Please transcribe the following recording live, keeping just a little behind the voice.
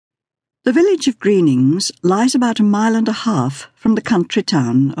The village of Greenings lies about 1.5 miles from the country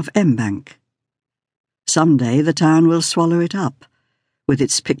town of Embank. Some day the town will swallow it up, with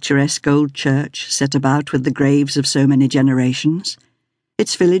its picturesque old church set about with the graves of so many generations,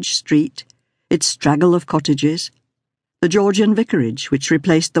 its village street, its straggle of cottages, the Georgian vicarage which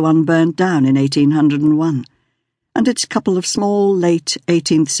replaced the one burnt down in 1801, and its couple of small late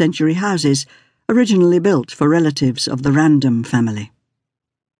 18th century houses originally built for relatives of the Random family.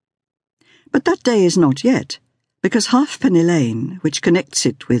 But that day is not yet, because Halfpenny Lane, which connects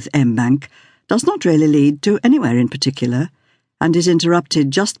it with Embank, does not really lead to anywhere in particular, and is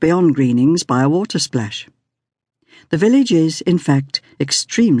interrupted just beyond Greenings by a watersplash. The village is, in fact,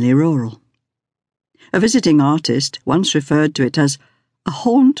 extremely rural. A visiting artist once referred to it as a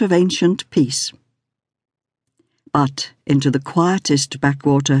haunt of ancient peace. But into the quietest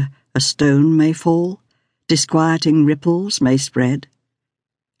backwater a stone may fall, disquieting ripples may spread.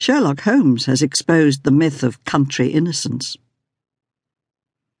 Sherlock Holmes has exposed the myth of country innocence.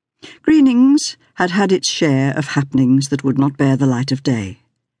 Greenings had had its share of happenings that would not bear the light of day.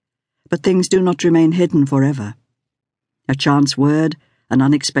 But things do not remain hidden forever. A chance word, an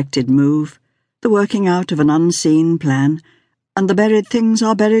unexpected move, the working out of an unseen plan, and the buried things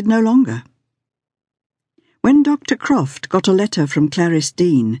are buried no longer. When Dr. Croft got a letter from Clarice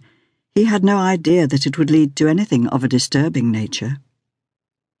Dean, he had no idea that it would lead to anything of a disturbing nature.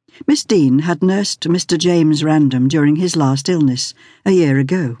 Miss Dean had nursed Mr. James Random during his last illness, a year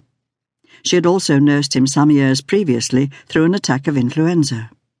ago. She had also nursed him some years previously through an attack of influenza.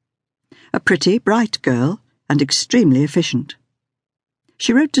 A pretty, bright girl, and extremely efficient.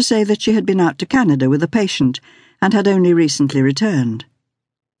 She wrote to say that she had been out to Canada with a patient and had only recently returned.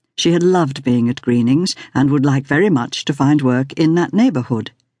 She had loved being at Greenings and would like very much to find work in that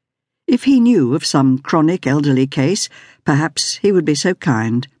neighbourhood. If he knew of some chronic elderly case, perhaps he would be so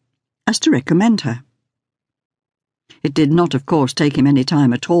kind as to recommend her. It did not, of course, take him any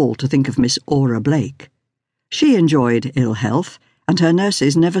time at all to think of Miss Aura Blake. She enjoyed ill health, and her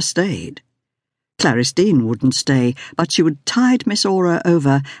nurses never stayed. Clarice Dean wouldn't stay, but she would tide Miss Aura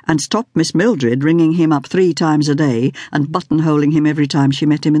over and stop Miss Mildred ringing him up 3 times a day and buttonholing him every time she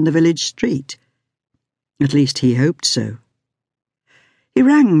met him in the village street. At least he hoped so. He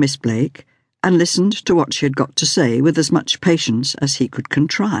rang Miss Blake and listened to what she had got to say with as much patience as he could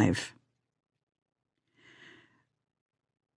contrive.